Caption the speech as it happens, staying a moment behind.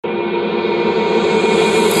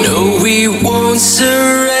we won't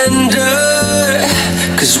surrender,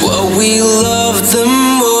 'cause what we love the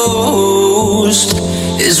most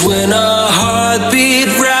is when our heartbeat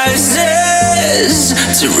rises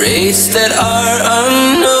to rates that are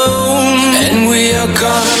unknown. And we are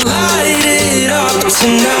gonna light it up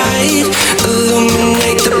tonight,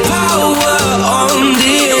 illuminate the power on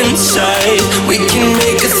the inside. We can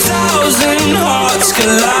make 1,000 hearts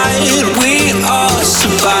collide. We are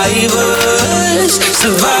survivors,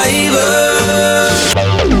 survivors.